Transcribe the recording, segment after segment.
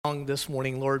This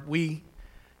morning, Lord, we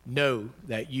know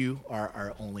that you are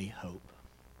our only hope.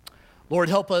 Lord,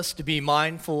 help us to be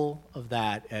mindful of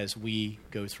that as we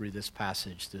go through this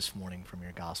passage this morning from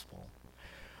your gospel.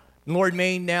 Lord,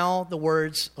 may now the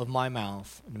words of my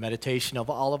mouth and the meditation of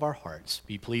all of our hearts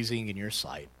be pleasing in your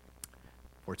sight.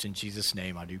 For it's in Jesus'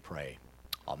 name I do pray.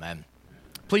 Amen.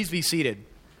 Please be seated.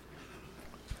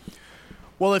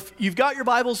 Well, if you've got your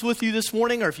Bibles with you this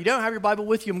morning, or if you don't have your Bible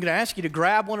with you, I'm going to ask you to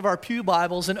grab one of our pew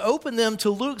Bibles and open them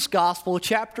to Luke's Gospel,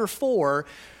 chapter 4,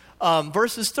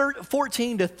 verses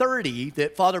 14 to 30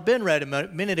 that Father Ben read a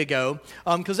minute ago,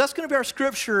 because that's going to be our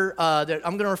scripture that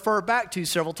I'm going to refer back to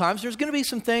several times. There's going to be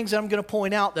some things that I'm going to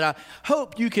point out that I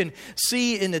hope you can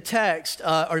see in the text,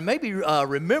 or maybe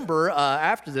remember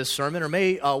after this sermon, or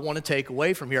may want to take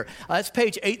away from here. That's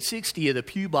page 860 of the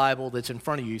pew Bible that's in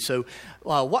front of you. So,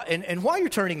 and while you're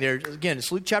turning there, again,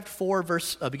 it's Luke chapter 4,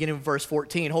 beginning with verse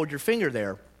 14. Hold your finger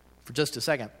there for just a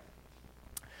second.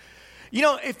 You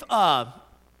know, if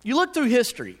you look through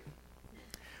history,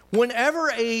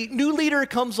 whenever a new leader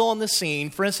comes on the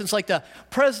scene, for instance, like the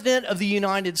President of the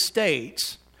United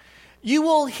States, you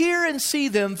will hear and see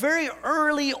them very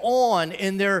early on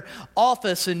in their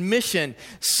office and mission,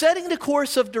 setting the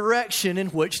course of direction in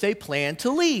which they plan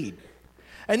to lead.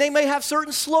 And they may have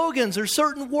certain slogans or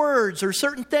certain words or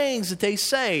certain things that they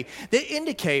say that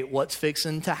indicate what's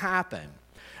fixing to happen.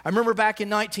 I remember back in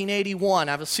 1981,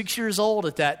 I was 6 years old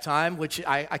at that time, which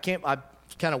I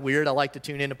kind of weird. I like to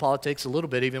tune into politics a little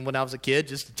bit, even when I was a kid,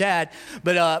 just a tad.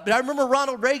 But I remember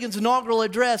Ronald Reagan's inaugural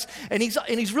address, and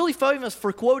he's really famous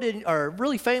for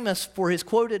his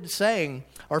quoted saying,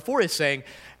 or for his saying,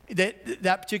 that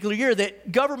particular year,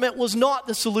 that government was not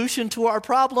the solution to our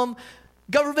problem.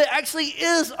 Government actually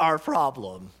is our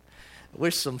problem. I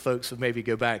wish some folks would maybe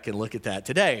go back and look at that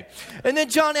today. And then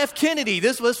John F. Kennedy,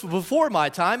 this was before my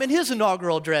time, in his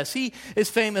inaugural address, he is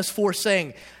famous for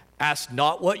saying, ask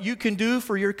not what you can do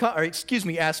for your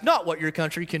ask not what your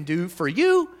country can do for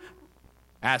you.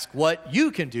 Ask what you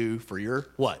can do for your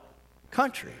what?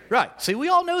 Country. Right. See, we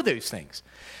all know those things.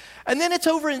 And then it's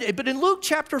but in Luke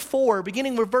chapter 4,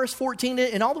 beginning with verse 14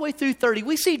 and all the way through 30,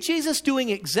 we see Jesus doing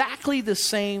exactly the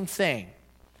same thing.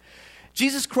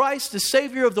 Jesus Christ, the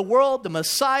Savior of the world, the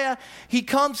Messiah, he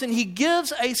comes and he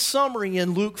gives a summary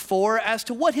in Luke 4 as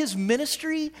to what his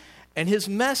ministry and his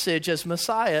message as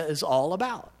Messiah is all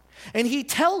about. And he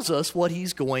tells us what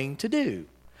he's going to do.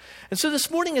 And so this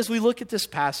morning as we look at this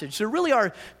passage, there really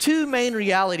are two main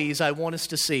realities I want us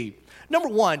to see. Number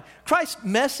one, Christ's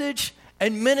message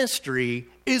and ministry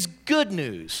is good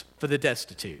news for the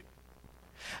destitute.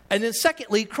 And then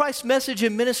secondly, Christ's message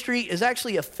and ministry is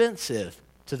actually offensive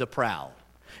to the proud.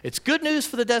 It's good news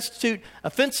for the destitute,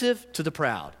 offensive to the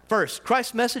proud. First,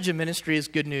 Christ's message and ministry is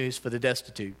good news for the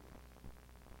destitute.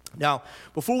 Now,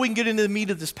 before we can get into the meat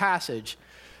of this passage,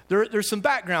 there's some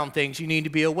background things you need to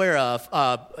be aware of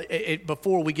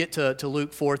before we get to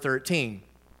Luke 4:13.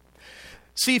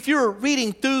 See, if you're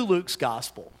reading through Luke's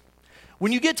gospel,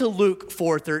 when you get to Luke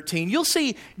 4:13, you'll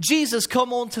see Jesus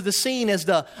come onto the scene as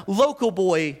the local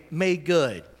boy made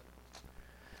good.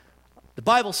 The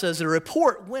Bible says that a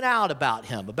report went out about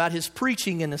him, about his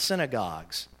preaching in the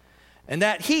synagogues, and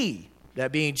that he,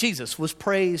 that being Jesus, was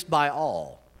praised by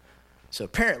all. So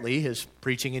apparently his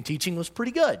preaching and teaching was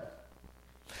pretty good.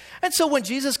 And so when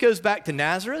Jesus goes back to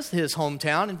Nazareth, his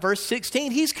hometown, in verse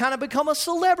 16, he's kind of become a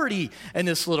celebrity in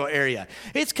this little area.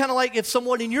 It's kind of like if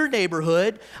someone in your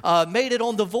neighborhood made it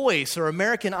on The Voice or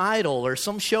American Idol or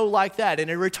some show like that, and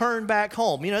they returned back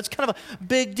home. You know, it's kind of a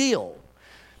big deal.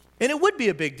 And it would be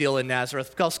a big deal in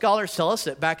Nazareth because scholars tell us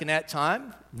that back in that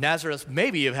time, Nazareth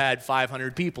maybe have had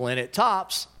 500 people in it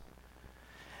tops.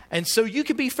 And so you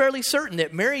can be fairly certain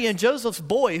that Mary and Joseph's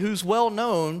boy, who's well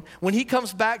known, when he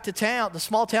comes back to town, the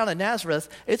small town of Nazareth,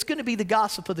 it's going to be the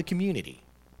gossip of the community.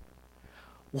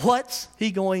 What's he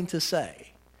going to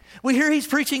say? We hear he's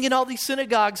preaching in all these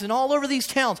synagogues and all over these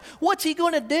towns. What's he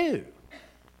going to do?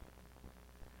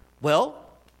 Well,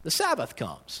 the Sabbath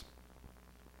comes.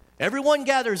 Everyone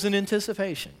gathers in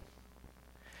anticipation.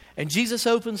 And Jesus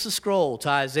opens the scroll to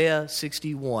Isaiah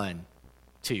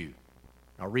 61:2.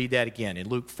 I'll read that again in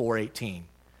Luke 4:18.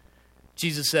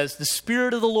 Jesus says, "The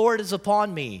Spirit of the Lord is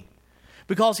upon me,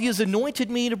 because he has anointed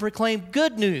me to proclaim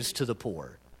good news to the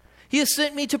poor. He has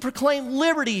sent me to proclaim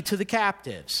liberty to the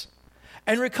captives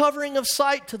and recovering of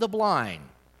sight to the blind,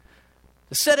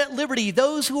 to set at liberty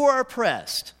those who are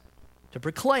oppressed, to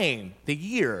proclaim the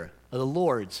year of the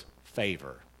Lord's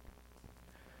favor."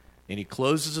 And he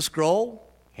closes the scroll,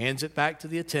 hands it back to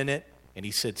the attendant, and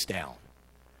he sits down.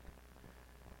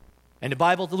 And the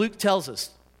Bible, Luke tells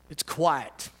us, it's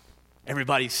quiet.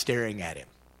 Everybody's staring at him.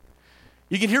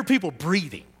 You can hear people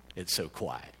breathing. it's so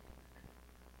quiet.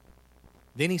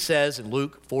 Then he says in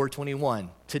Luke 4:21,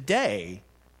 today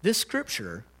this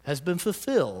scripture has been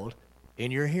fulfilled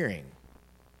in your hearing.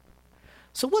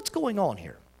 So what's going on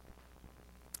here?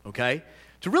 Okay?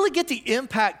 To really get the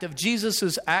impact of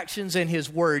Jesus' actions and his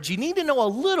words, you need to know a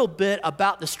little bit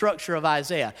about the structure of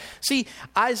Isaiah. See,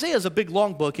 Isaiah is a big,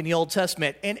 long book in the Old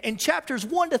Testament. And in chapters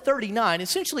 1 to 39,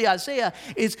 essentially Isaiah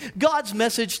is God's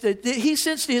message that he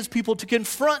sends to his people to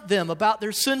confront them about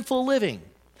their sinful living.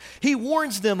 He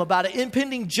warns them about an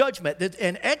impending judgment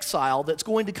and exile that's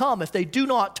going to come if they do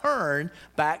not turn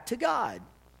back to God.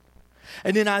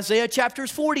 And in Isaiah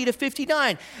chapters 40 to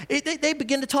 59, they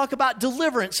begin to talk about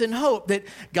deliverance and hope, that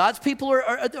God's people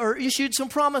are issued some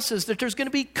promises that there's going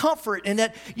to be comfort and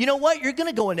that, you know what, you're going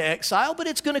to go into exile, but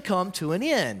it's going to come to an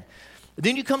end.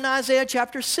 Then you come to Isaiah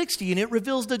chapter 60, and it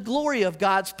reveals the glory of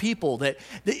God's people, that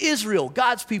the Israel,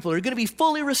 God's people, are going to be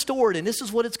fully restored, and this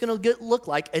is what it's going to look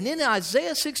like. And in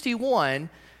Isaiah 61,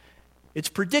 it's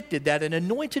predicted that an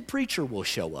anointed preacher will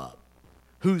show up,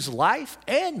 whose life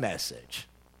and message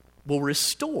will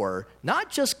restore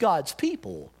not just God's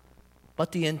people,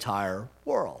 but the entire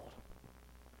world.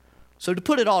 So to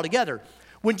put it all together,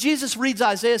 when Jesus reads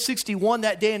Isaiah 61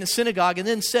 that day in the synagogue and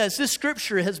then says, this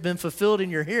scripture has been fulfilled in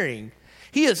your hearing,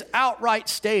 he is outright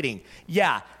stating,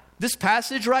 yeah, this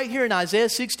passage right here in Isaiah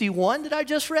 61 that I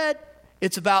just read,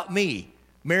 it's about me,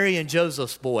 Mary and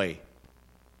Joseph's boy.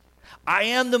 I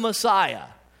am the Messiah.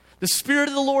 The Spirit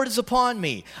of the Lord is upon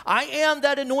me. I am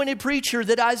that anointed preacher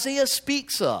that Isaiah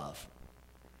speaks of.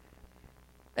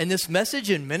 And this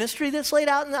message and ministry that's laid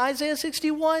out in Isaiah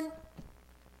 61,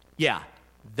 yeah,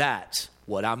 that's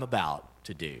what I'm about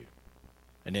to do.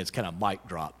 And it's kind of mic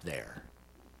drop there.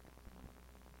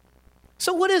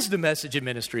 So what is the message and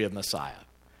ministry of Messiah?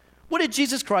 What did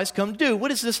Jesus Christ come to do? What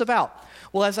is this about?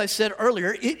 Well, as I said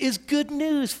earlier, it is good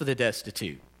news for the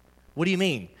destitute. What do you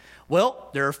mean? Well,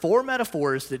 there are 4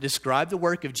 metaphors that describe the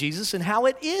work of Jesus and how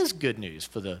it is good news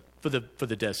for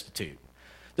the destitute.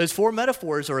 Those 4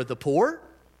 metaphors are the poor,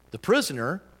 the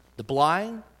prisoner, the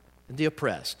blind, and the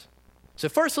oppressed. So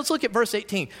first, let's look at verse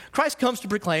 18. Christ comes to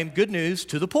proclaim good news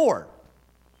to the poor.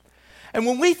 And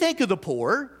when we think of the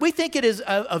poor, we think it is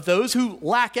of those who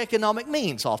lack economic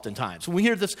means oftentimes. When we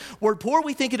hear this word poor,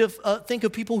 we think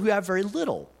of people who have very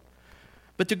little.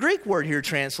 But the Greek word here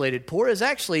translated poor is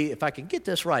actually, if I can get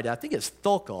this right, I think it's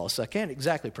thokos. I can't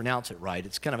exactly pronounce it right.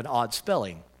 It's kind of an odd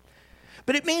spelling.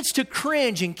 But it means to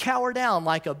cringe and cower down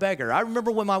like a beggar. I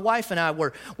remember when my wife and I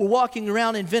were walking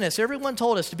around in Venice, everyone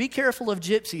told us to be careful of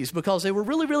gypsies because they were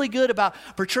really, really good about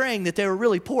portraying that they were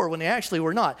really poor when they actually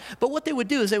were not. But what they would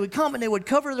do is they would come and they would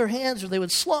cover their hands, or they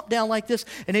would slump down like this,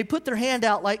 and they'd put their hand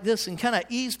out like this and kind of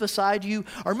ease beside you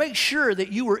or make sure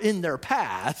that you were in their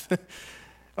path.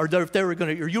 Or if they were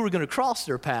or you were going to cross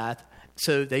their path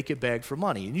so they could beg for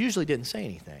money. And usually didn't say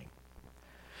anything.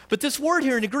 But this word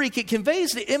here in the Greek, it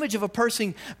conveys the image of a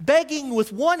person begging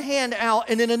with one hand out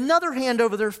and then another hand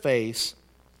over their face,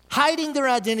 hiding their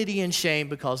identity in shame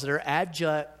because of their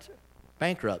abject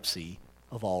bankruptcy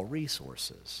of all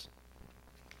resources.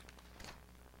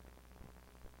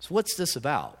 So what's this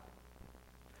about?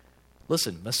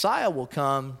 Listen, Messiah will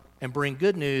come and bring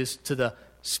good news to the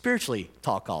spiritually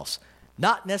tokos.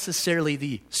 Not necessarily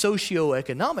the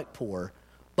socioeconomic poor,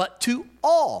 but to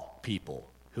all people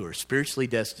who are spiritually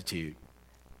destitute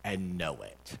and know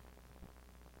it.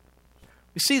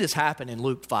 We see this happen in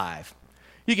Luke 5.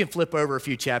 You can flip over a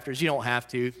few chapters. You don't have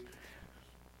to.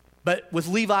 But with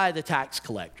Levi the tax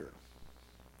collector.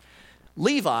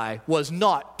 Levi was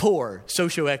not poor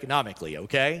socioeconomically,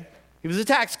 okay? He was a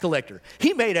tax collector.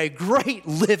 He made a great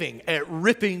living at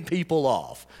ripping people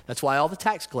off. That's why all the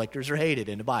tax collectors are hated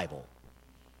in the Bible.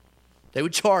 They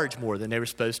would charge more than they were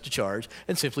supposed to charge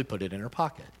and simply put it in their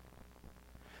pocket.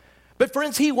 But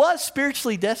friends, he was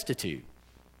spiritually destitute.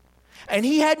 And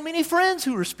he had many friends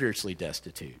who were spiritually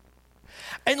destitute.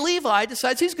 And Levi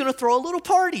decides he's going to throw a little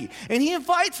party. And he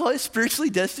invites all his spiritually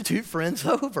destitute friends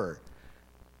over,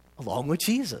 along with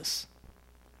Jesus.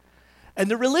 And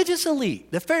the religious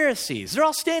elite, the Pharisees, they're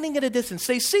all standing at a distance.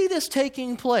 They see this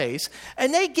taking place,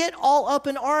 and they get all up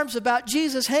in arms about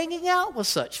Jesus hanging out with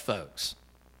such folks.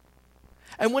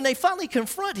 And when they finally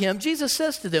confront him, Jesus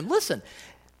says to them, listen,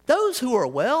 those who are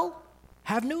well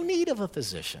have no need of a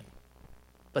physician,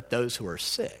 but those who are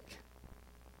sick.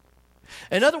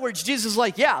 In other words, Jesus is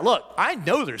like, yeah, look, I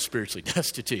know they're spiritually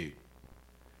destitute.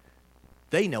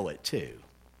 They know it too.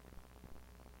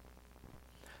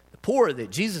 The poor that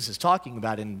Jesus is talking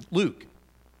about in Luke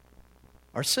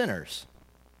are sinners.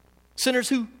 Sinners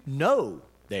who know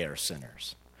they are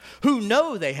sinners. who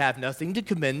know they have nothing to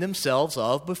commend themselves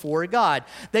of before God.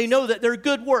 They know that their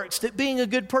good works, that being a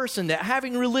good person, that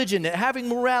having religion, that having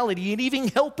morality, and even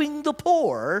helping the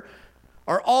poor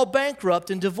are all bankrupt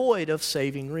and devoid of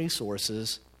saving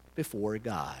resources before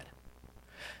God.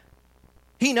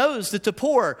 He knows that the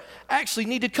poor actually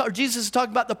need to come. Jesus is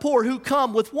talking about the poor who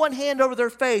come with one hand over their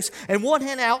face and one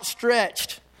hand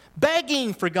outstretched,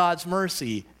 begging for God's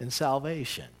mercy and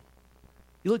salvation.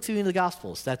 You look through the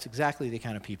Gospels, that's exactly the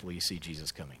kind of people you see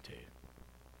Jesus coming to.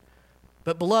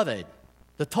 But beloved,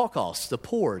 the tokos, the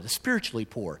poor, the spiritually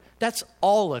poor, that's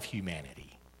all of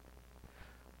humanity.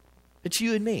 It's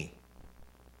you and me,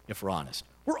 if we're honest.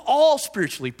 We're all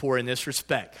spiritually poor in this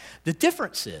respect. The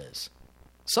difference is,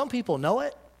 some people know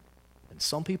it, and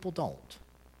some people don't.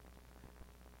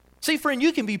 See, friend,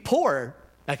 you can be poor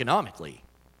economically,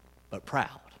 but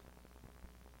proud.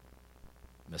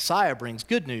 Messiah brings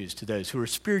good news to those who are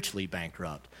spiritually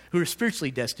bankrupt, who are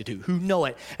spiritually destitute, who know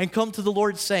it, and come to the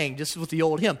Lord saying, just with the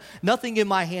old hymn, nothing in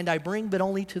my hand I bring, but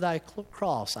only to thy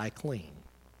cross I cling.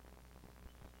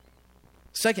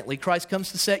 Secondly, Christ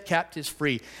comes to set captives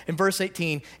free. In verse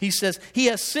 18, he says, he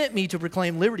has sent me to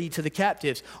proclaim liberty to the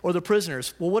captives or the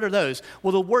prisoners. Well, what are those?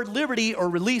 Well, the word liberty or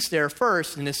release there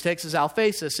first in this text is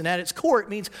alphasis, and at its core it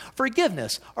means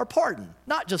forgiveness or pardon.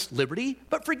 Not just liberty,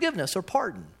 but forgiveness or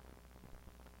pardon.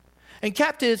 And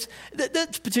captives,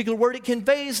 that particular word, it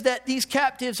conveys that these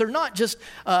captives are not just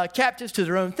captives to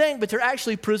their own thing, but they're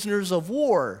actually prisoners of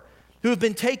war who have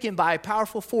been taken by a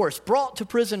powerful force, brought to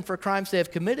prison for crimes they have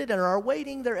committed and are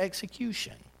awaiting their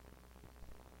execution.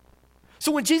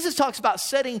 So when Jesus talks about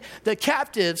setting the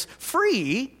captives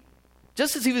free,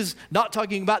 just as he was not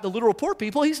talking about the literal poor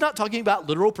people, he's not talking about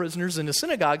literal prisoners in the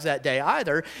synagogues that day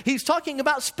either. He's talking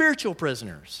about spiritual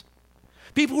prisoners,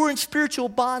 people who are in spiritual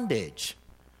bondage,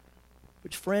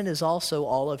 which, friend, is also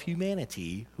all of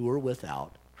humanity who are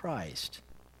without Christ.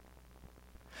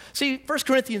 See, 1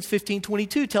 Corinthians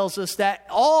 15:22 tells us that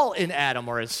all in Adam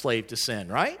are enslaved to sin,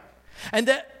 right? And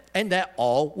that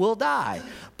all will die.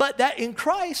 But that in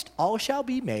Christ all shall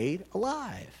be made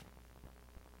alive.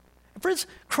 And friends,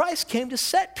 Christ came to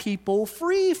set people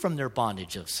free from their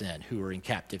bondage of sin who are in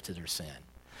captive to their sin.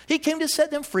 He came to set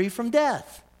them free from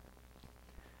death.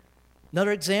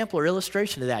 Another example or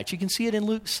illustration of that, you can see it in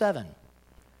Luke 7.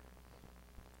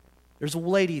 There's a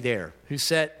lady there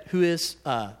who is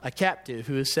a captive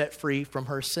who is set free from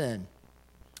her sin.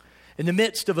 In the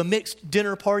midst of a mixed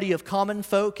dinner party of common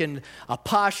folk and a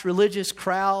posh religious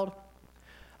crowd,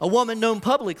 a woman known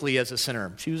publicly as a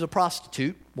sinner, she was a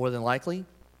prostitute, more than likely.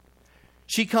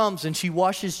 She comes and she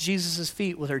washes Jesus'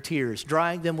 feet with her tears,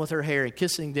 drying them with her hair and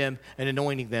kissing them and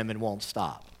anointing them, and won't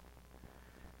stop.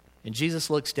 And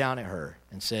Jesus looks down at her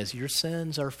and says, your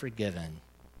sins are forgiven.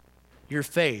 Your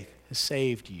faith has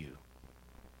saved you.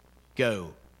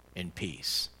 Go in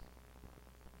peace.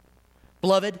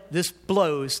 Beloved, this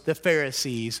blows the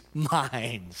Pharisees'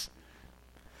 minds.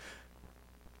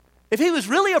 If he was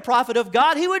really a prophet of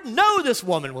God, he would know this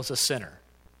woman was a sinner.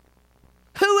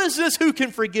 Who is this who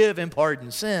can forgive and pardon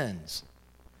sins?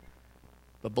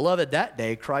 But beloved, that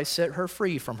day Christ set her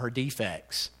free from her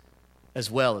defects as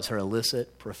well as her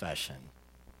illicit profession.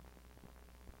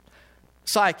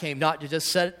 Messiah came not to just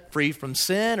set free from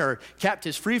sin or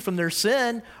captives free from their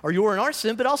sin or your and our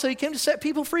sin, but also he came to set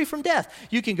people free from death.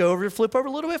 You can go over and flip over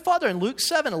a little bit farther in Luke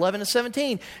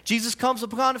 7:11-17. Jesus comes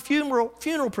upon a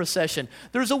funeral procession.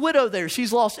 There's a widow there.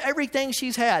 She's lost everything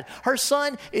she's had. Her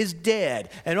son is dead.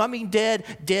 And I mean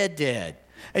dead.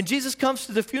 And Jesus comes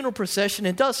to the funeral procession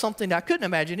and does something I couldn't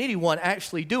imagine anyone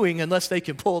actually doing unless they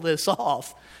can pull this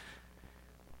off.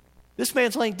 This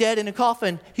man's laying dead in a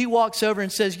coffin. He walks over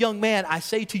and says, young man, I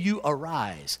say to you,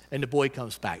 arise. And the boy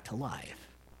comes back to life.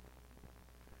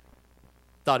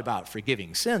 Thought about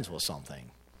forgiving sins was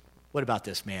something. What about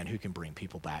this man who can bring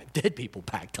dead people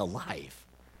back to life?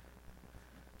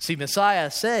 See,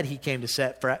 Messiah said he came to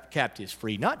set captives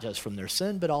free, not just from their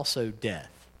sin, but also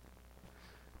death.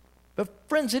 But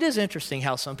friends, it is interesting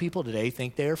how some people today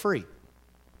think they are free.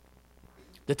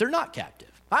 That they're not captive.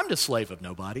 I'm the slave of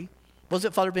nobody. Was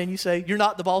it, Father Ben, you say, you're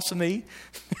not the boss of me?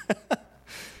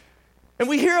 And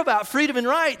we hear about freedom and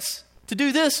rights to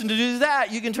do this and to do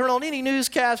that. You can turn on any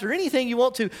newscast or anything you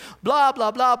want to. Blah,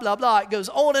 blah, blah, blah, blah. It goes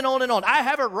on and on and on. I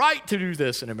have a right to do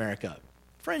this in America.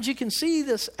 Friends, you can see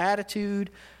this attitude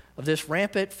of this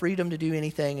rampant freedom to do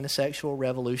anything in a sexual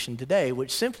revolution today,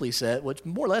 which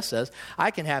more or less says,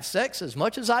 I can have sex as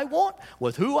much as I want,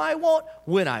 with who I want,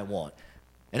 when I want.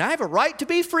 And I have a right to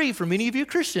be free from any of you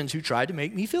Christians who tried to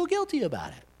make me feel guilty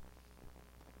about it.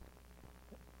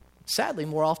 Sadly,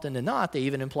 more often than not, they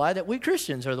even imply that we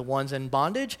Christians are the ones in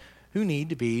bondage who need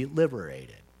to be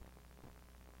liberated.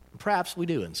 perhaps we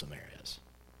do in some areas.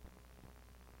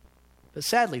 But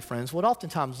sadly, friends, what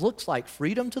oftentimes looks like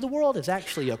freedom to the world is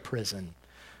actually a prison.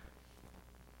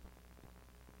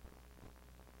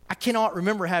 I cannot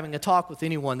remember having a talk with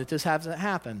anyone that this hasn't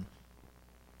happened.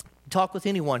 Talk with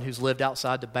anyone who's lived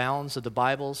outside the bounds of the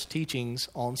Bible's teachings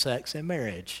on sex and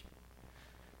marriage.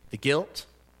 The guilt,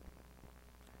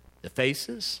 the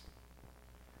faces,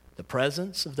 the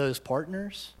presence of those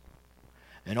partners,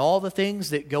 and all the things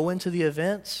that go into the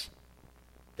events,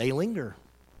 they linger.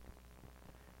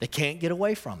 They can't get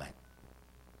away from it.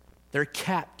 They're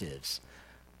captives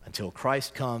until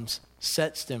Christ comes,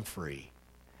 sets them free.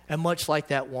 And much like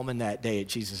that woman that day at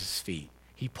Jesus' feet,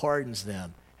 he pardons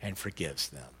them and forgives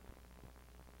them.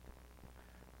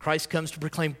 Christ comes to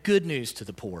proclaim good news to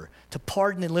the poor, to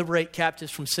pardon and liberate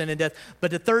captives from sin and death.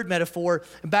 But the third metaphor,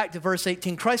 back to verse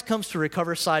 18, Christ comes to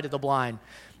recover sight of the blind.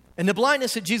 And the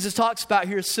blindness that Jesus talks about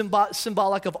here is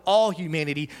symbolic of all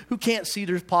humanity who can't see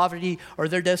their poverty or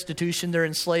their destitution, their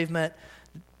enslavement,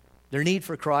 their need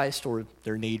for Christ or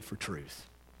their need for truth.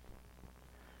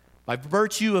 By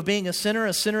virtue of being a sinner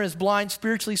is blind,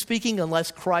 spiritually speaking,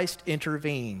 unless Christ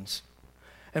intervenes.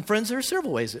 And friends, there are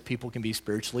several ways that people can be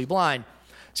spiritually blind.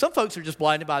 Some folks are just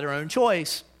blinded by their own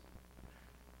choice.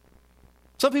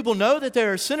 Some people know that they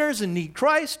are sinners and need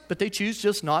Christ, but they choose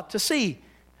just not to see,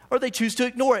 or they choose to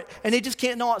ignore it, and they just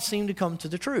can't not seem to come to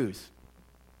the truth.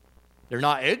 They're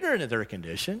not ignorant of their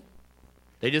condition.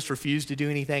 They just refuse to do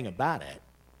anything about it.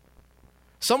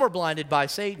 Some are blinded by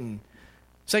Satan.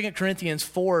 2 Corinthians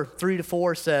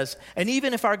 4:3-4 says, and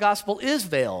even if our gospel is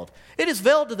veiled, it is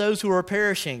veiled to those who are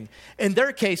perishing. In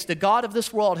their case, the God of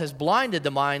this world has blinded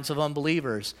the minds of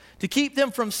unbelievers to keep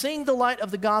them from seeing the light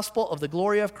of the gospel of the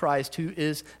glory of Christ, who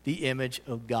is the image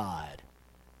of God.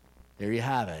 There you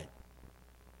have it.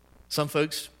 Some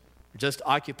folks are just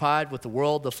occupied with the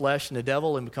world, the flesh, and the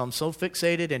devil and become so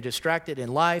fixated and distracted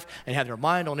in life and have their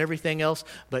mind on everything else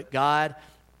but God.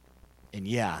 And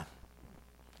yeah,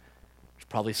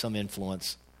 probably some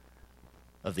influence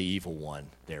of the evil one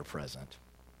there present.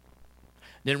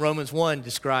 Then Romans 1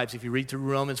 describes, if you read through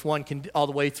Romans 1 all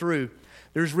the way through,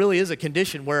 there really is a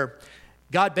condition where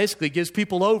God basically gives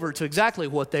people over to exactly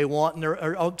what they want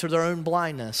and to their own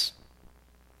blindness.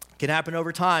 It can happen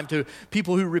over time to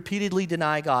people who repeatedly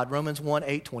deny God. Romans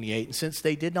 1:8-28. And since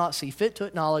they did not see fit to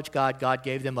acknowledge God, God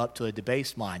gave them up to a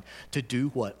debased mind to do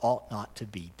what ought not to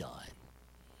be done.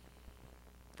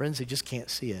 Friends, they just can't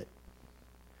see it.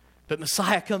 But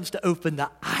Messiah comes to open the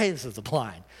eyes of the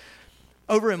blind.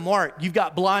 Over in Mark, you've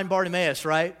got blind Bartimaeus,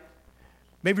 right?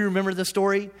 Maybe you remember the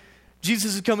story.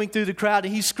 Jesus is coming through the crowd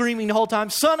and he's screaming the whole time,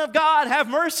 Son of God, have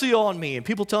mercy on me. And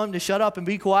people tell him to shut up and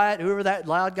be quiet, whoever that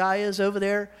loud guy is over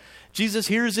there. Jesus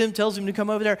hears him, tells him to come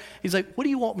over there. He's like, what do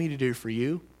you want me to do for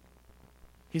you?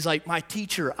 He's like, my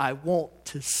teacher, I want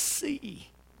to see.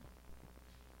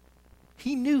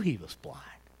 He knew he was blind.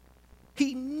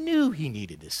 He knew he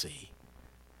needed to see.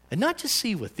 And not just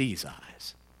see with these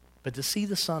eyes, but to see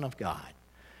the Son of God.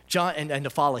 John and to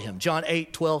follow him. John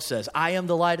 8:12 says, I am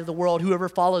the light of the world. Whoever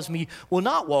follows me will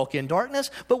not walk in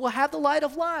darkness, but will have the light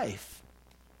of life.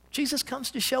 Jesus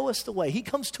comes to show us the way. He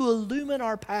comes to illumine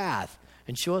our path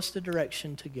and show us the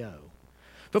direction to go.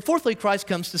 But fourthly, Christ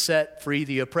comes to set free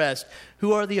the oppressed.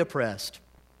 Who are the oppressed?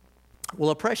 Well,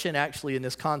 oppression actually in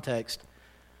this context,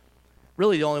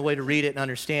 really the only way to read it and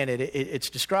understand it, it's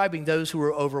describing those who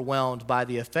are overwhelmed by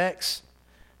the effects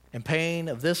and pain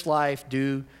of this life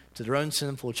due to their own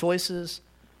sinful choices,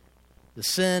 the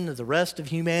sin of the rest of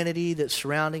humanity that's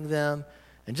surrounding them,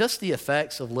 and just the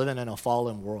effects of living in a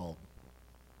fallen world.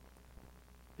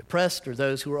 Oppressed are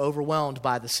those who are overwhelmed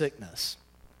by the sickness,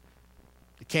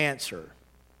 the cancer,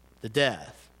 the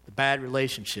death, the bad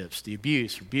relationships, the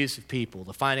abuse, abusive people,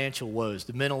 the financial woes,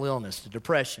 the mental illness, the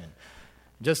depression,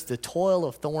 just the toil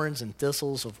of thorns and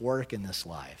thistles of work in this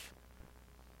life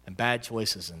and bad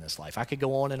choices in this life. I could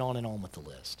go on and on and on with the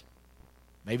list.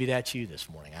 Maybe that's you this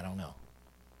morning. I don't know.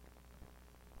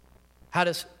 How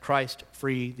does Christ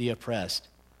free the oppressed?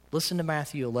 Listen to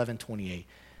Matthew 11:28.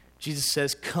 Jesus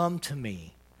says, come to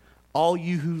me, all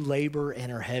you who labor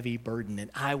and are heavy burdened, and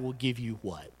I will give you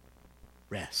what?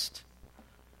 Rest.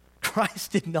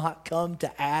 Christ did not come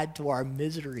to add to our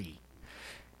misery.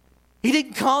 He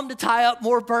didn't come to tie up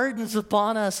more burdens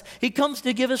upon us. He comes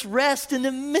to give us rest in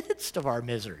the midst of our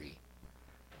misery.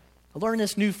 I learned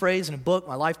this new phrase in a book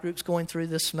my life group's going through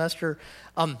this semester.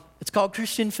 It's called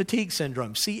Christian Fatigue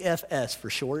Syndrome, CFS for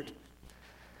short.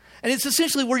 And it's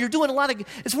essentially where you're doing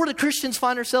it's where the Christians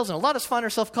find ourselves, and a lot of us find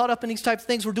ourselves caught up in these types of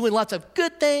things. We're doing lots of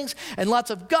good things and lots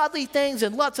of godly things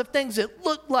and lots of things that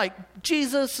look like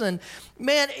Jesus. And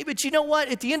man, but you know what?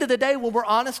 At the end of the day, when we're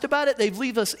honest about it, they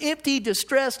leave us empty,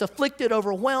 distressed, afflicted,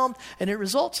 overwhelmed, and it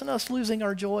results in us losing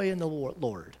our joy in the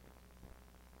Lord.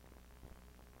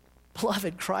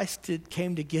 Beloved, Christ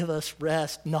came to give us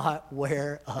rest, not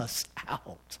wear us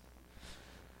out.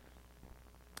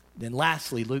 Then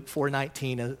lastly, Luke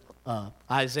 4:19,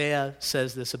 Isaiah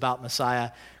says this about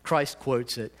Messiah. Christ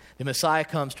quotes it. The Messiah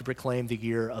comes to proclaim the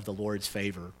year of the Lord's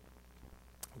favor.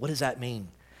 What does that mean?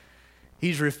 The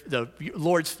year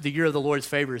of the Lord's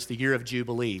favor is the year of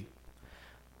Jubilee.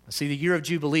 See, the year of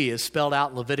Jubilee is spelled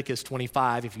out in Leviticus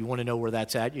 25. If you want to know where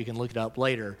that's at, you can look it up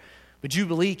later. But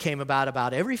Jubilee came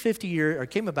about every 50 years, or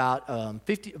came about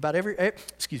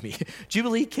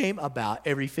Jubilee came about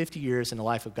every 50 years in the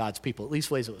life of God's people, at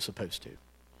least ways it was supposed to.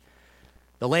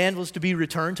 The land was to be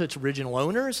returned to its original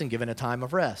owners and given a time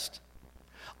of rest.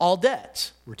 All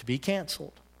debts were to be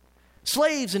canceled.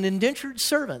 Slaves and indentured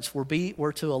servants were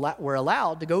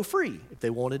allowed to go free if they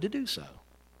wanted to do so.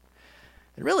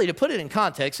 And really, to put it in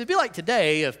context, it'd be like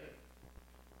today if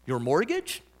your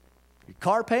mortgage, your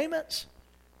car payments,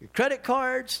 your credit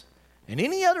cards, and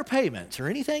any other payments or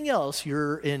anything else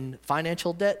you're in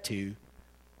financial debt to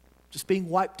just being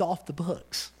wiped off the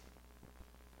books.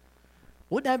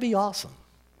 Wouldn't that be awesome?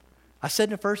 I said in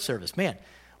the first service, man,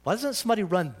 why doesn't somebody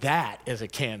run that as a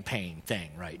campaign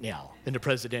thing right now in the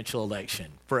presidential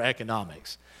election for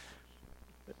economics?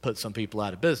 It puts some people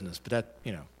out of business, but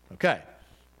that, okay.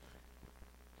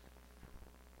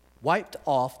 Wiped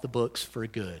off the books for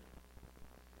good.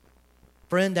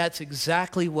 Friend, that's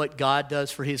exactly what God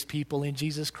does for his people in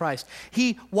Jesus Christ.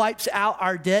 He wipes out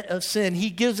our debt of sin. He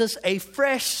gives us a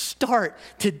fresh start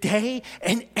today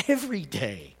and every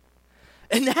day.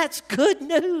 And that's good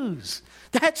news.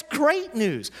 That's great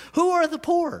news. Who are the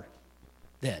poor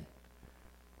then?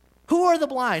 Who are the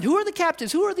blind? Who are the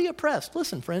captives? Who are the oppressed?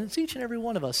 Listen, friend, it's each and every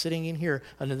one of us sitting in here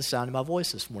under the sound of my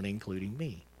voice this morning, including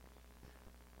me.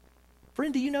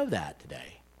 Friend, do you know that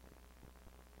today?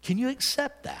 Can you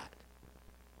accept that?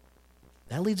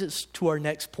 That leads us to our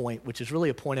next point, which is really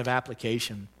a point of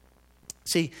application.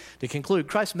 See, to conclude,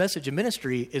 Christ's message and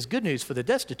ministry is good news for the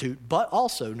destitute, but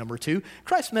also, number 2,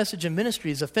 Christ's message and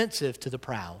ministry is offensive to the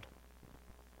proud.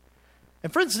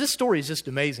 And friends, this story is just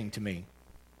amazing to me.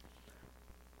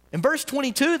 In verse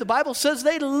 22, the Bible says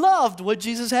they loved what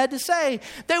Jesus had to say.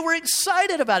 They were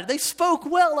excited about it. They spoke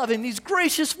well of him, these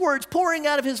gracious words pouring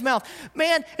out of his mouth.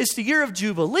 Man, it's the year of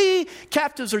Jubilee.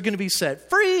 Captives are going to be set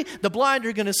free. The blind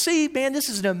are going to see. Man, this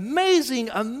is an amazing,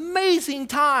 amazing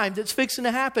time that's fixing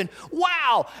to happen.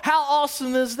 Wow, how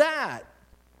awesome is that?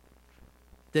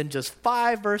 Then just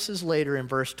 5 verses later in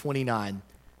verse 29,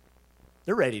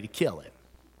 they're ready to kill him.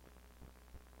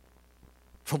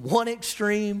 From one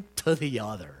extreme to the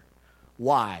other.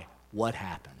 Why? What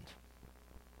happened?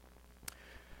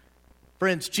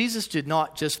 Friends, Jesus did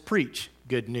not just preach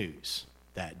good news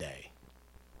that day.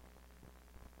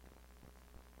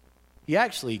 He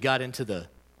actually got into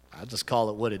I'll just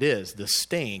call it what it is, the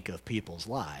stink of people's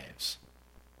lives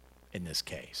in this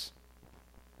case.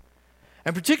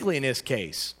 And particularly in this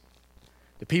case,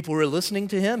 the people who are listening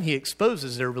to him, he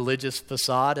exposes their religious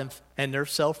facade and their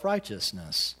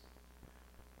self-righteousness.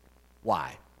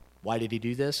 Why? Why did he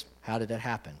do this? How did it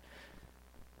happen?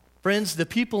 Friends, the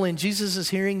people in Jesus'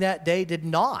 hearing that day did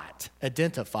not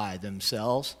identify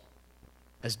themselves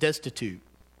as destitute.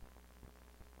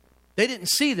 They didn't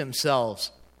see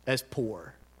themselves as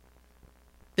poor.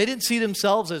 They didn't see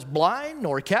themselves as blind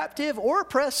nor captive or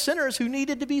oppressed sinners who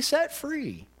needed to be set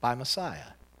free by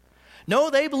Messiah.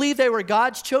 No, they believed they were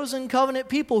God's chosen covenant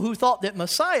people who thought that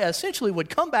Messiah essentially would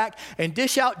come back and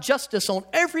dish out justice on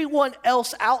everyone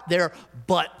else out there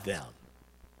but them.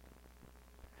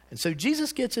 And so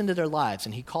Jesus gets into their lives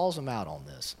and he calls them out on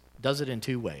this. Does it in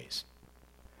 2 ways.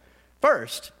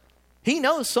 First, he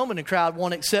knows some in the crowd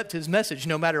won't accept his message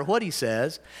no matter what he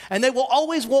says, and they will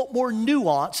always want more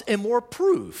nuance and more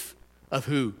proof of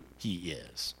who he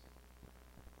is.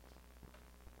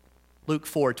 Luke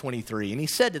 4:23, and he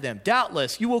said to them,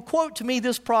 doubtless you will quote to me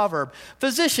this proverb,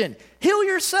 physician, heal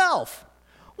yourself.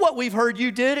 What we've heard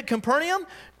you did at Capernaum,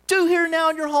 do here now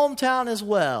in your hometown as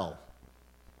well.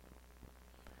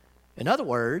 In other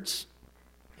words,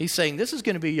 he's saying this is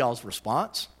going to be y'all's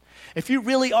response. If you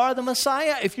really are the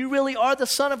Messiah, if you really are the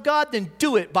Son of God, then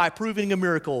do it by proving a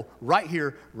miracle right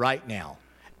here, right now.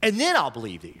 And then I'll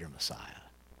believe that you're Messiah.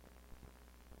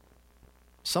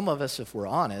 Some of us, if we're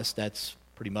honest, that's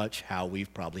pretty much how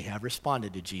we've probably have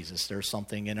responded to Jesus. There's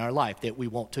something in our life that we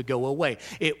want to go away.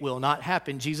 It will not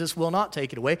happen. Jesus will not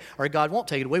take it away, or God won't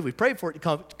take it away. We prayed for it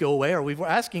to go away, or we were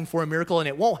asking for a miracle and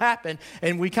it won't happen.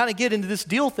 And we kind of get into this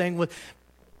deal thing with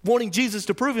wanting Jesus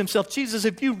to prove himself. Jesus,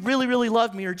 if you really, really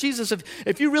love me, or Jesus,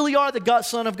 if you really are the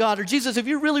Son of God, or Jesus, if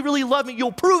you really, really love me,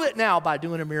 you'll prove it now by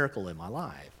doing a miracle in my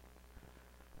life.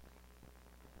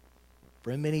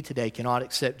 For many today cannot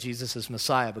accept Jesus as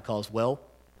Messiah because, well,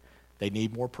 they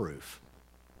need more proof.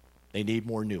 They need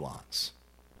more nuance,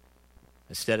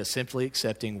 instead of simply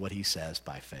accepting what he says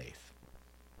by faith.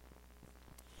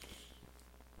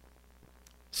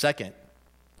 Second,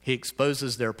 he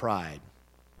exposes their pride.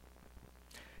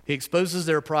 He exposes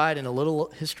their pride in a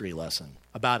little history lesson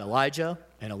about Elijah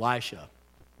and Elisha.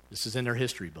 This is in their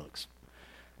history books.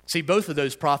 See, both of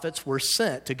those prophets were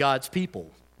sent to God's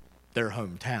people, their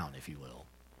hometown, if you will.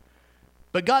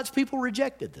 But God's people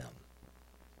rejected them.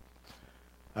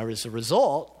 As a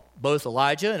result, both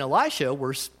Elijah and Elisha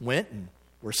went and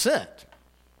were sent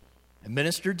and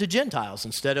ministered to Gentiles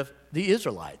instead of the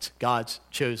Israelites, God's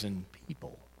chosen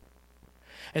people.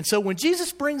 And so when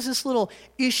Jesus brings this little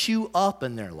issue up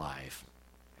in their life,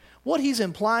 what he's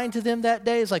implying to them that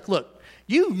day is like, look,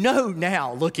 you know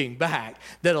now, looking back,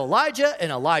 that Elijah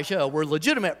and Elisha were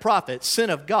legitimate prophets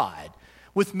sent of God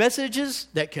with messages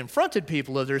that confronted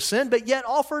people of their sin, but yet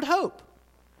offered hope.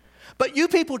 But you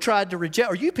people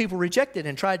rejected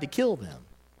and tried to kill them.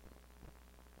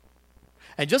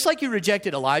 And just like you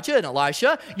rejected Elijah and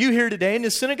Elisha, you here today in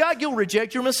the synagogue, you'll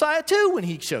reject your Messiah too when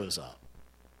he shows up.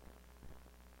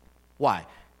 Why?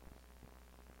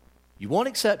 You won't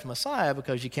accept Messiah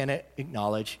because you can't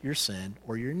acknowledge your sin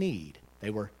or your need. They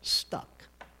were stuck.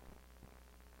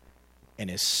 And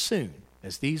as soon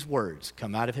as these words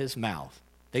come out of his mouth,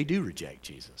 they do reject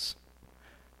Jesus.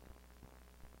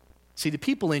 See, the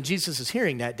people in Jesus'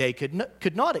 hearing that day could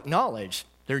not acknowledge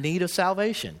their need of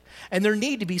salvation and their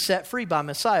need to be set free by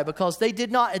Messiah because they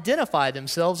did not identify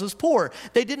themselves as poor.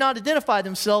 They did not identify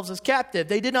themselves as captive.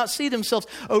 They did not see themselves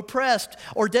oppressed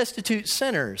or destitute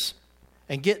sinners.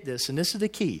 And get this, and this is the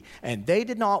key, and they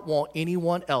did not want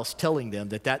anyone else telling them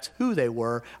that that's who they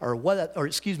were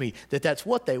that that's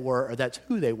what they were or that's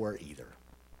who they were either.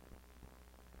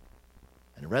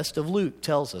 And the rest of Luke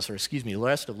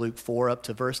 4 up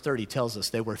to verse 30 tells us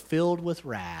they were filled with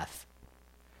wrath.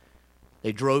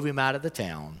 They drove him out of the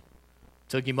town,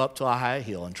 took him up to a high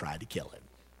hill and tried to kill him.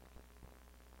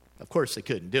 Of course, they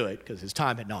couldn't do it because his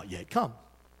time had not yet come.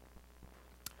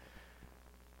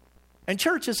 And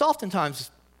church, is oftentimes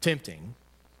tempting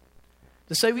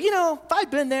to say, well, if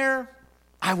I'd been there,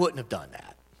 I wouldn't have done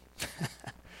that.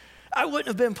 I wouldn't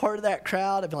have been part of that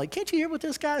crowd. I'd be like, can't you hear what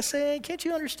this guy's saying? Can't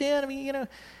you understand? I mean,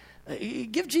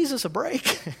 give Jesus a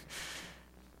break.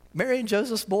 Mary and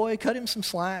Joseph's boy, cut him some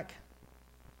slack.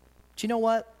 But you know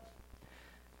what?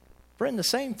 Friend, the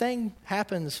same thing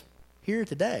happens here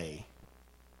today.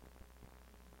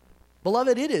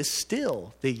 Beloved, it is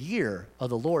still the year of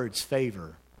the Lord's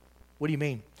favor. What do you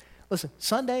mean? Listen,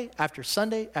 Sunday after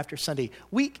Sunday after Sunday,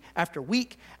 week after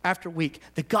week after week,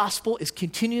 the gospel is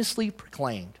continuously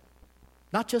proclaimed.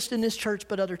 Not just in this church,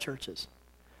 but other churches.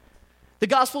 The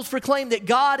gospel is proclaimed that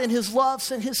God in his love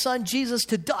sent his son Jesus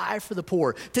to die for the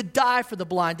poor, to die for the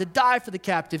blind, to die for the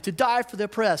captive, to die for the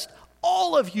oppressed,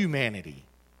 all of humanity.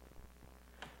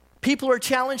 People are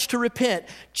challenged to repent,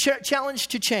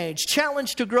 challenged to change,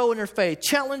 challenged to grow in their faith,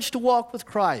 challenged to walk with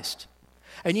Christ.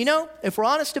 And if we're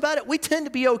honest about it, we tend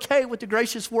to be okay with the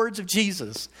gracious words of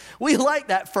Jesus. We like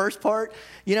that first part,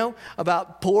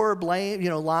 about poor, lame,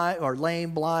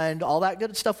 lame, blind, all that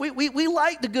good stuff. We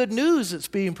like the good news that's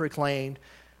being proclaimed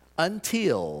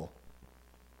until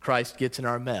Christ gets in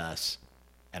our mess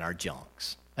and our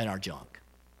junk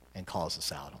and calls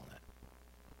us out on it.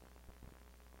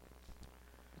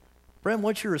 Friend,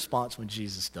 what's your response when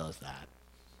Jesus does that?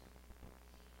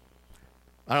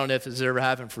 I don't know if it's ever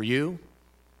happened for you.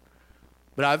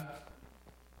 But I've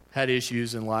had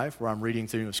issues in life where I'm reading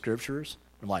through the scriptures.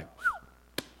 I'm like,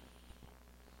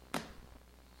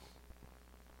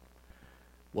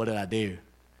 what did I do?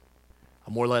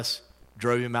 I more or less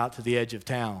drove him out to the edge of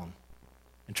town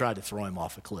and tried to throw him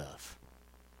off a cliff.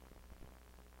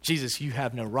 Jesus, you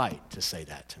have no right to say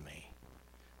that to me.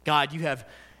 God,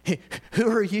 who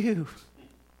are you?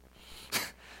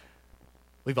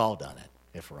 We've all done it,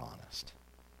 if we're honest.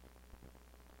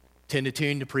 Tend to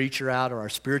tune the preacher out or our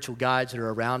spiritual guides that are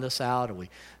around us out, or we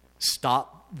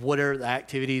stop what are the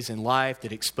activities in life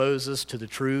that expose us to the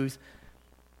truth.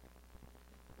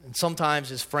 And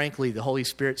sometimes it's frankly the Holy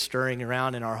Spirit stirring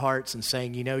around in our hearts and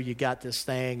saying, you know, you got this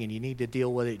thing and you need to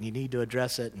deal with it and you need to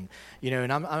address it. And, you know,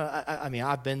 and I mean,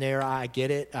 I've been there. I get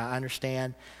it. I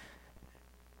understand.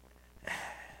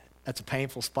 That's a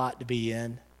painful spot to be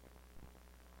in.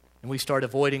 And we start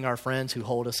avoiding our friends who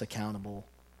hold us accountable.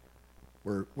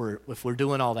 If we're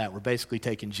doing all that, we're basically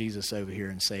taking Jesus over here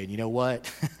and saying, you know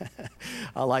what?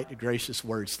 I like the gracious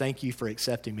words. Thank you for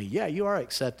accepting me. Yeah, you are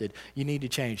accepted. You need to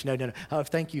change. No. Oh,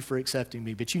 thank you for accepting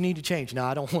me, but you need to change. No,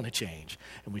 I don't want to change.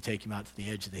 And we take him out to the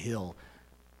edge of the hill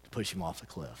to push him off the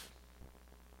cliff.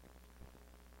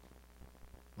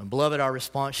 And beloved, our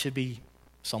response should be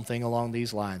something along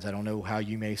these lines. I don't know how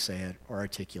you may say it or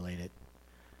articulate it.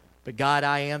 But God,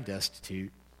 I am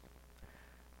destitute.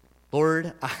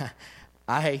 Lord,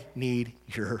 I need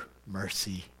your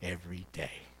mercy every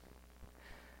day.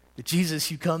 That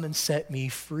Jesus, you come and set me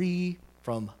free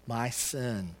from my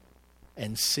sin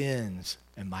and sins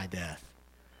and my death.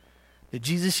 That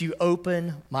Jesus, you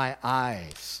open my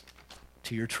eyes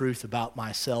to your truth about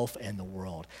myself and the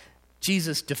world.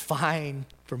 Jesus, define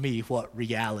for me what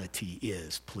reality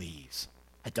is, please.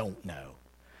 I don't know.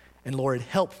 And Lord,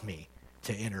 help me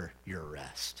to enter your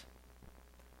rest.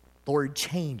 Lord,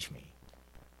 change me.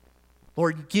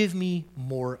 Lord, give me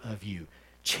more of you.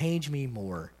 Change me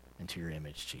more into your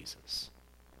image, Jesus.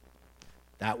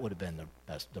 That would have been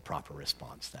the proper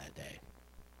response that day.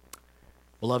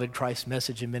 Beloved, Christ's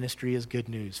message and ministry is good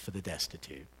news for the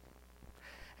destitute.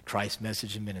 Christ's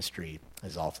message and ministry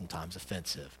is oftentimes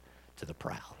offensive to the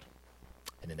proud.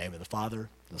 In the name of the Father,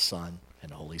 the Son,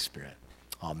 and the Holy Spirit.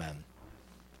 Amen.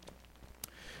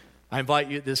 I invite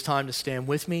you at this time to stand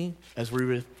with me as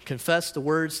we confess the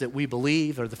words that we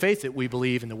believe, or the faith that we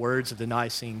believe in the words of the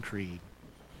Nicene Creed.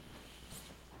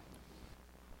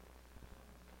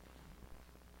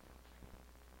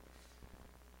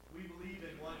 We believe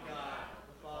in one God,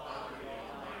 the Father, the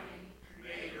Almighty,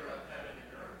 creator of heaven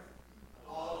and earth,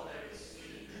 all that is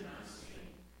seen and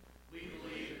unseen. We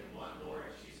believe in one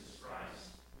Lord Jesus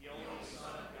Christ, the only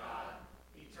Son of God,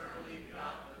 eternally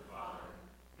begotten of the Father,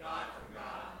 God from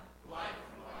God, light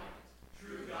from light,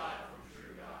 true God from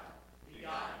true God,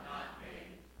 begotten, not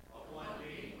made, of one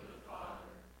being with the Father.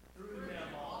 Through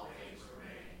him all things were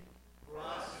made. For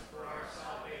us and for our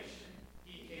salvation,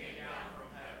 he came down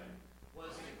from heaven,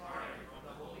 was incarnate from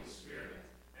the Holy Spirit,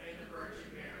 and the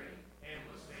Virgin Mary, and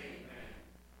was made man.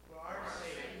 For our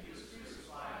sake, he was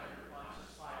crucified under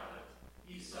Pontius Pilate.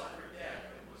 He suffered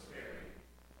death and was buried.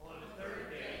 On the third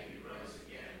day, he rose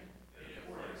again, in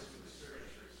accordance with the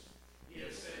Scriptures. He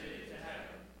ascended into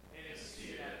heaven and is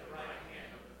seated at the right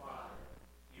hand of the Father.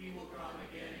 He will come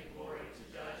again in glory to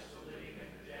judge the living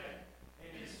and the dead, and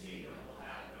his kingdom will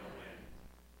have no end.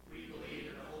 We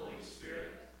believe in the Holy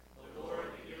Spirit, the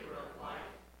Lord, the giver of life,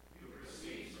 who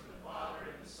proceeds from the Father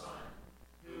and the Son,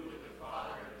 who with the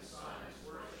Father and the Son is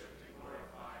worshipped and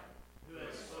glorified, who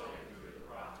has spoken through the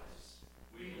prophets.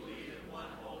 We believe in one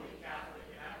holy Catholic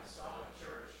and Apostolic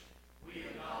Church. We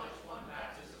acknowledge one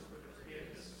baptism for the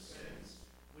forgiveness of sins.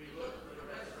 We look for the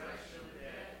resurrection of the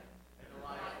dead and the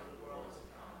life of the world to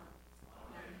come.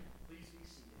 Amen. Please be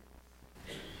seated.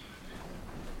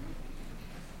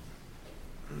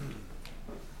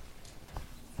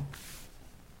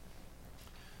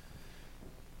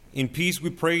 In peace we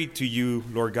pray to you,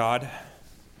 Lord God,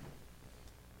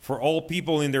 for all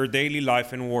people in their daily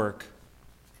life and work,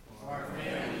 For our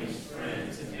families,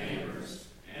 friends, and neighbors,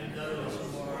 and those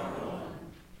who are alone.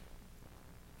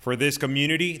 for this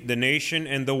community, the nation,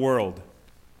 and the world,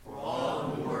 For all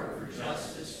who work for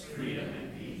justice, freedom,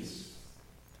 and peace.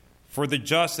 for the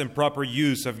just and proper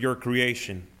use of your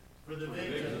creation, For the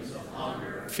victims of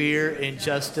hunger, fear,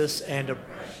 injustice, and oppression.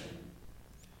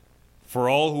 for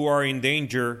all who are in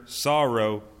danger,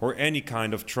 sorrow, or any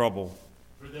kind of trouble,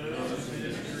 For those who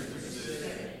minister to the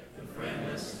sick, the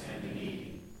friendless, and the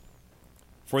needy.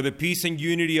 for the peace and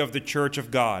unity of the Church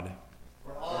of God,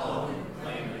 For all who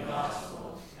proclaim the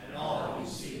gospel, and all who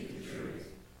seek the truth.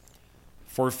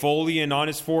 for Foley and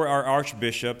Onesphore, our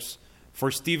archbishops, for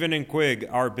Stephen and Quigg,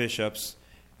 our bishops,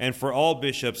 and for all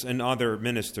bishops and other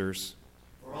ministers,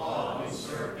 For all who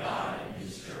serve God and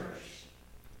his church.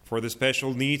 for the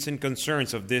special needs and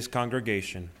concerns of this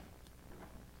congregation.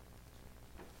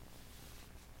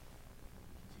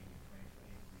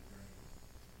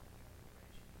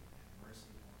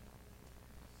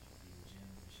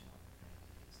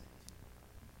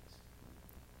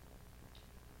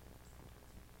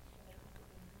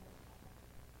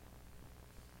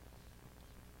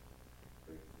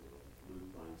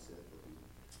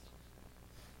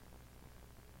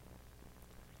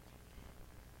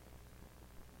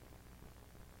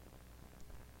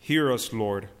 Hear us,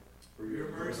 Lord. For your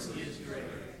mercy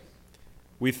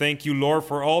We thank you, Lord,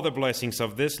 for all the blessings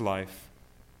of this life.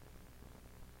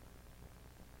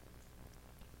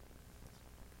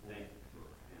 And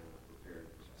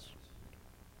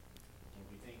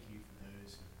we thank you for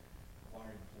those who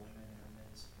acquire employment in our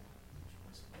midst.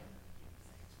 Rejoice in them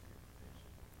and give you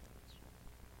thanks for your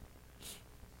provision.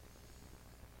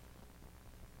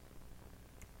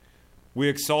 We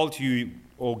exalt you,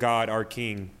 O God, our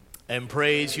King. And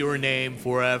praise your name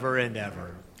forever and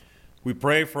ever. We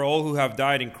pray for all who have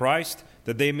died in Christ,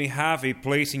 that they may have a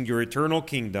place in your eternal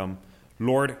kingdom.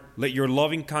 Lord, let your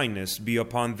loving kindness be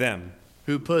upon them.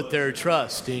 Who put their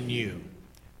trust in you.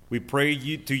 We pray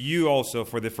to you also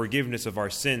for the forgiveness of our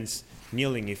sins,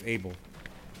 kneeling if able.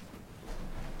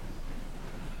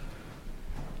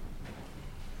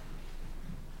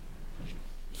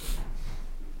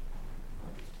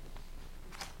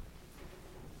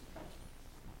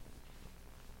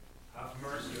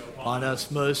 On us,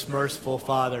 most merciful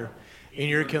Father, in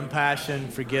your compassion,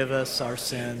 forgive us our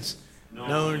sins,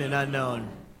 known and unknown,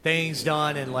 things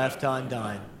done and left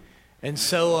undone. And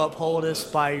so uphold us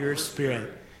by your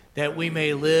Spirit, that we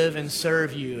may live and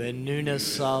serve you in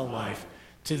newness of life,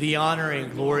 to the honor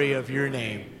and glory of your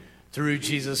name, through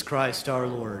Jesus Christ our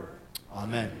Lord.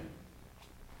 Amen.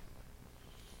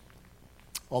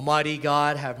 Almighty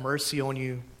God, have mercy on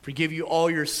you, forgive you all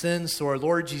your sins through our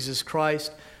Lord Jesus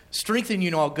Christ, strengthen you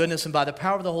in all goodness, and by the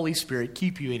power of the Holy Spirit,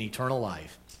 keep you in eternal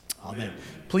life. Amen.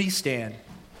 Please stand.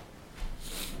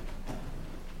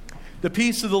 The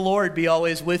peace of the Lord be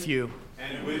always with you.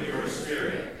 And with your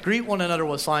spirit. Greet one another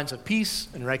with signs of peace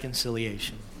and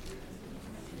reconciliation.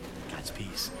 God's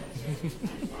peace.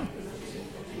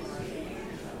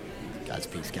 God's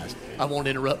peace, guys. I won't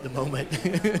interrupt the moment.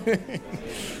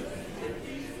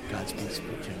 God's peace.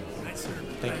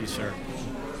 Thank you, sir.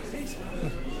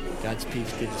 God's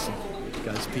peace, good to see you.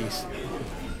 God's peace.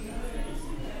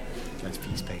 God's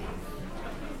peace, Peyton.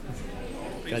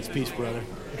 God's peace, brother.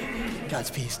 God's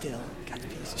peace, Dale. God's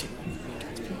peace, Jim.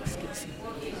 God's peace, good to see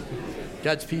you.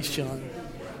 God's peace, John.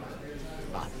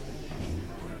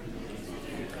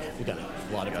 We got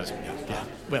a lot of us. Yeah.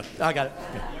 Well, I got it.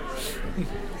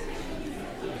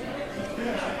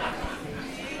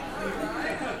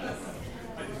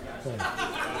 Yeah.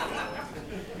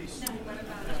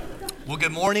 Well,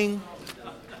 good morning.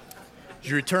 As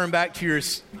you return back to your...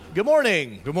 Good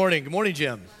morning. Good morning. Good morning,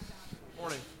 Jim.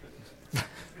 Morning.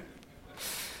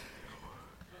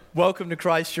 Welcome to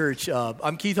Christ Church.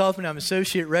 I'm Keith Hoffman. I'm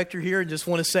Associate Rector here, and just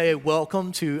want to say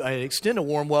welcome to, extend a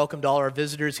warm welcome to all our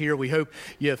visitors here. We hope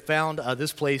you have found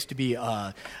this place to be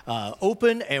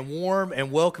open and warm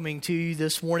and welcoming to you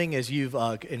this morning as you've,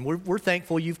 and we're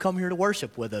thankful you've come here to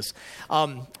worship with us.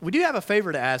 We do have a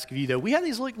favor to ask of you, though. We have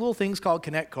these little things called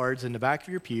Connect cards in the back of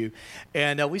your pew,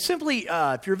 and we simply,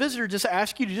 if you're a visitor, just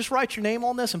ask you to just write your name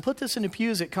on this and put this in the pew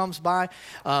as it comes by.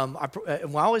 I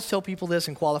always tell people this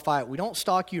and qualify it. We don't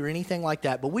stalk you or anything like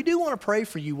that, but we do want to pray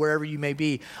for you wherever you may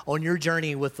be on your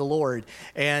journey with the Lord,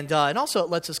 and also it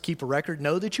lets us keep a record,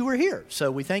 know that you were here. So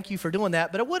we thank you for doing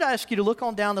that. But I would ask you to look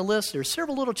on down the list. There's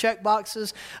several little check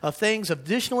boxes of things,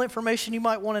 additional information you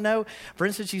might want to know. For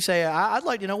instance, you say, I'd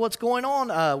like to know what's going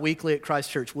on weekly at Christ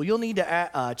Church. Well, you'll need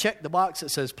to check the box that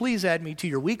says, please add me to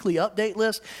your weekly update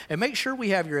list, and make sure we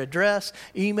have your address,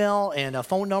 email, and a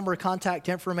phone number, contact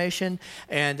information,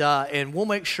 and we'll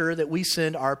make sure that we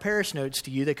send our parish notes to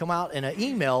you. They come out in an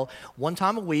email one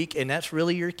time a week, and that's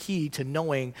really your key to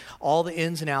knowing all the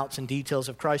ins and outs and details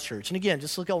of Christ Church. And again,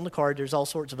 just look on the card. There's all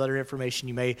sorts of other information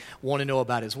you may want to know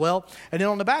about as well. And then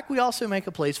on the back, we also make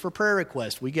a place for prayer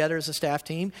requests. We gather as a staff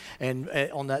team and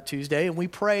on that Tuesday, and we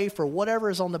pray for whatever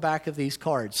is on the back of these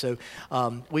cards. So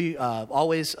we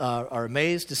always are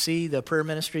amazed to see the prayer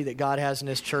ministry that God has in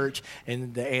this church,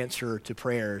 and the answer to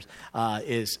prayers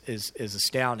is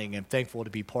astounding, and thankful to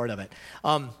be part of it.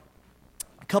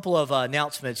 Couple of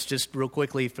announcements just real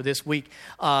quickly for this week.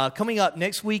 Coming up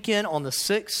next weekend on the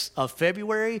 6th of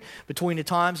February, between the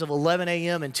times of 11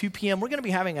 a.m. and 2 p.m., we're going to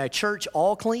be having a church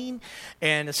all clean.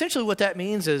 And essentially what that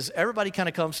means is everybody kind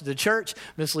of comes to the church.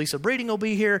 Miss Lisa Breeding will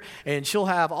be here, and she'll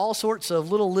have all sorts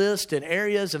of little lists and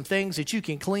areas and things that you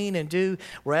can clean and do.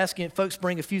 We're asking folks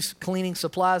bring a few cleaning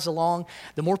supplies along.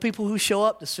 The more people who show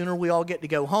up, the sooner we all get to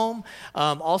go home.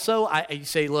 Also, you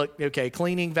say, look, okay,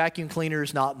 cleaning, vacuum cleaner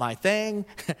is not my thing.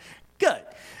 Good.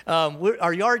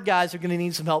 Our yard guys are going to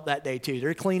need some help that day too.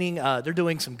 They're cleaning. They're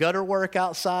doing some gutter work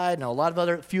outside and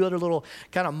a few other little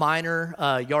kind of minor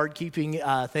yard keeping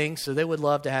things. So they would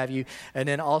love to have you. And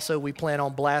then also we plan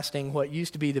on blasting what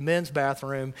used to be the men's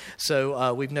bathroom.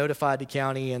 So we've notified the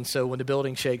county. And so when the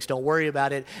building shakes, don't worry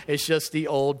about it. It's just the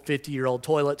old 50-year-old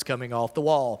toilets coming off the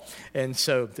wall. And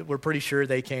so we're pretty sure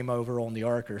they came over on the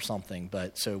ark or something.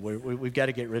 But so we've got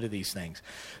to get rid of these things.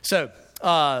 So.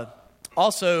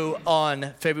 Also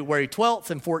on February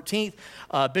 12th and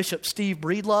 14th, Bishop Steve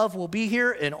Breedlove will be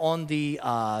here, and on the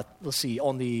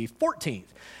 14th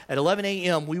at 11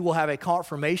 a.m. we will have a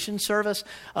confirmation service.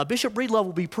 Bishop Breedlove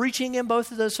will be preaching in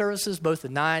both of those services, both the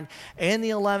 9 and the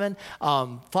 11.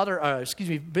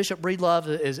 Bishop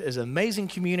Breedlove is an amazing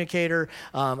communicator,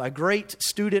 a great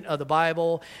student of the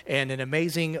Bible, and an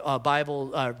amazing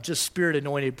Bible, just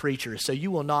Spirit-anointed preacher. So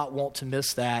you will not want to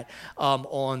miss that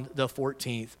on the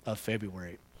 14th of February.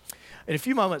 In a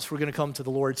few moments, we're going to come to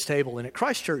the Lord's table. And at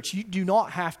Christ Church, you do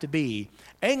not have to be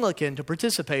Anglican to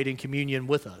participate in communion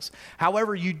with us.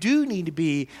 However, you do need to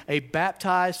be a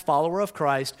baptized follower of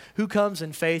Christ who comes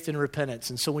in faith and repentance.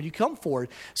 And so when you come forward,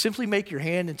 simply make your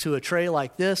hand into a tray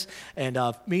like this. And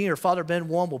me or Father Ben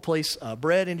Warren will place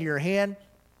bread into your hand.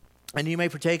 And you may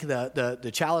partake of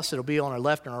the chalice that will be on our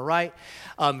left and our right.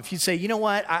 If you say, you know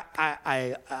what,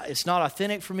 it's not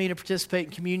authentic for me to participate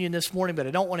in communion this morning, but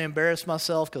I don't want to embarrass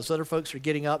myself because other folks are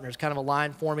getting up and there's kind of a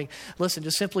line forming. Listen,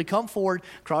 just simply come forward,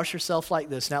 cross yourself like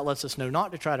this. Now it lets us know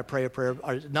not to try to pray a prayer,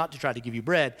 or not to try to give you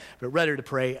bread, but rather to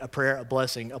pray a prayer, a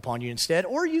blessing upon you instead.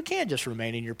 Or you can just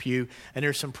remain in your pew, and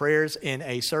there's some prayers in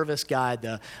a service guide,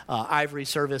 the ivory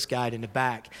service guide in the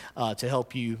back to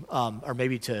help you, or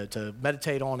maybe to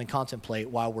meditate on and contemplate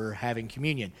while we're having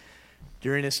communion.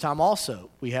 During this time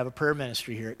also, we have a prayer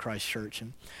ministry here at Christ Church.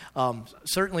 And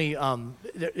certainly,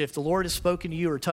 if the Lord has spoken to you or